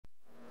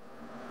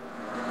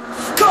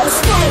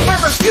I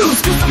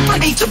refuse, cause I'm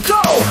ready to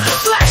go.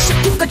 Flashing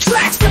through the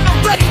tracks and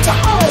I'm ready to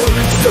own.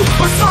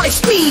 Supersonic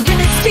speed and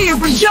it's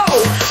stereo.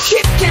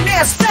 Kicking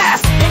ass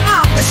fast and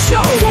I'm the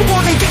show. Go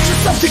on and get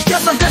yourself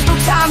together, there's no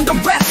time to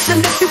rest. And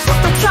if you put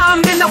the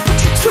time in, I'll put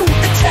you to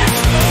the test.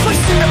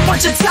 Wasting a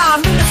bunch of time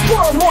in this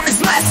world, more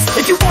is less.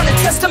 If you wanna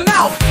test him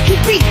out, he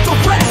beat the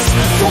rest.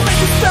 Don't make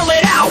you spell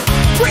it out,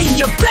 bring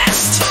your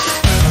best.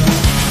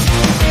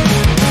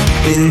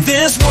 In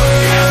this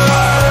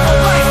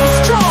world, life is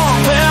strong.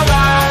 where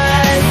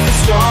life is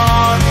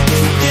strong.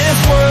 This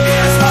world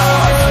is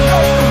an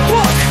open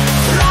book.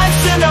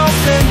 life's an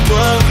open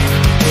book.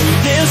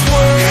 This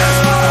world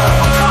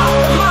A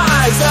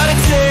compromise that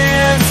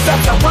exists,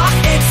 that's how I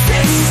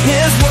exist.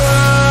 His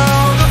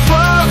world, the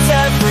world's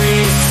every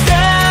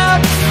step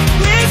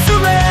leads to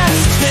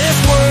rest. This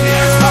world,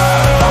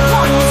 A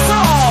one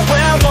song.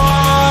 where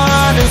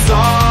one is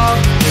all.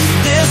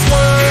 This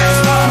world,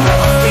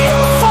 Never fear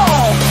the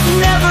fall.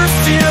 never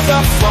fear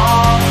the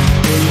fall.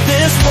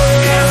 This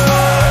world,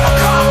 A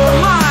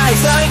compromise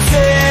that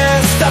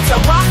exists, that's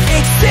how I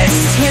exist.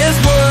 His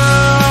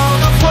world,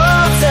 the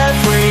world's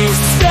every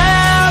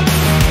step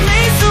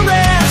leads to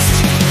rest.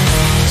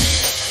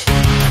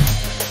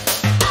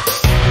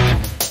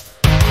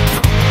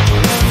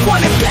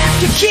 Want it back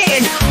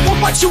again? Well,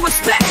 what you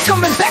expect?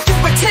 Coming back to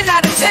a 10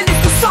 out of 10 is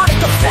the sonic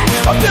effect.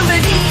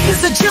 Ability is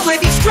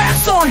agility,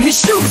 straps on his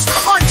shoes.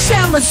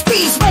 Unchallenged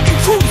speeds, making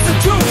cruise the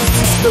dudes.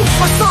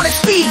 Supersonic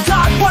speed,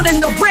 God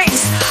running the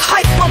rings.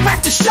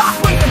 Hyperactive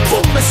shockwave and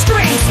pull the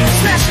strings.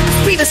 Smashing the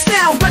speed of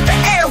sound, but the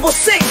air will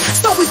sing.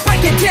 So we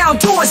breaking down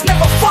doors,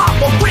 never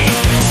following.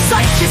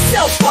 Psych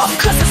yourself up,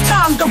 cause it's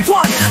time to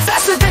run.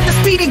 Faster than the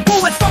speeding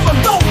bullet from a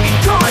loaded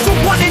gun. The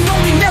one and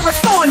only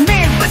marathon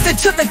man, listen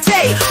to the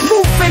day.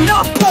 Moving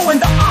up,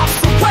 blowing the odds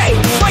away.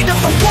 Weight of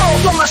the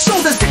world on my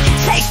shoulders, it can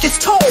take its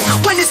toll.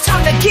 When it's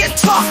time to get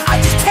tough, I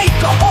just take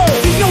a hold.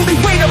 The only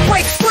way to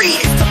break free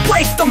is to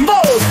break the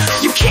mold.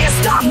 You can't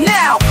stop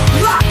now,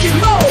 lock and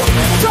load.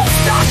 Don't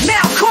stop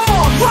now, come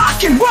on,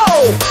 rock and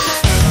roll.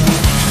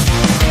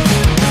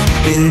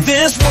 In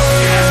this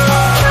world,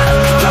 Gotta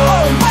make your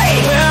own way.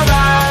 where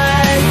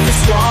life is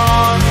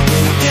strong.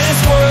 This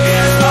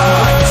world,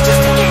 Life is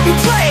just a game you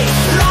play.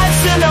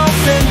 life's an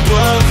open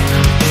book.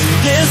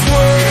 This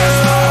world,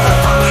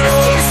 I'm here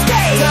to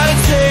stay. that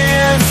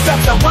exists,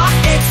 That's how I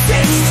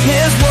exist.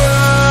 His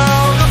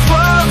world, the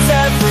world's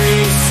every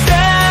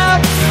step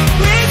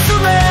leads to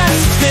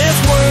rest. This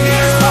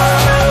world,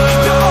 Gotta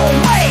make your own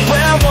way.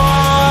 where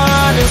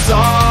one is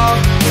all.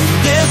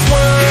 This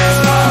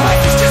world,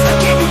 Life is just a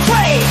game you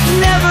play.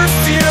 never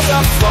fear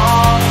the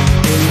fall.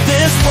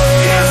 This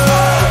world,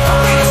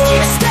 I'm here to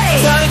stay.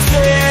 that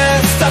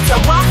exists, That's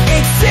how I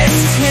exist.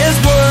 His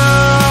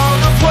world,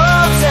 the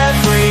world's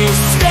every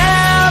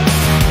step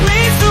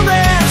leads to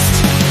rest.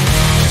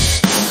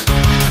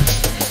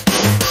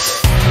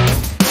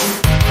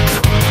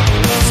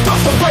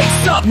 Start the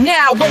race up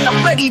now when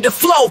I'm ready to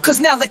flow. Cause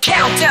now the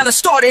countdown has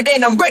started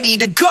and I'm ready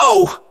to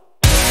go.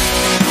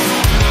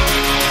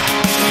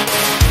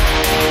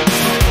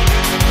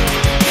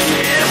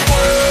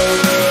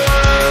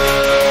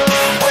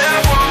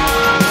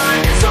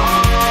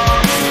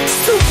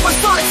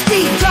 Supersonic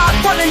speed, God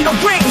running the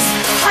rings.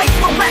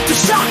 Hyperactive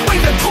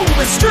shockwave and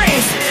pulling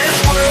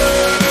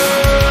strings.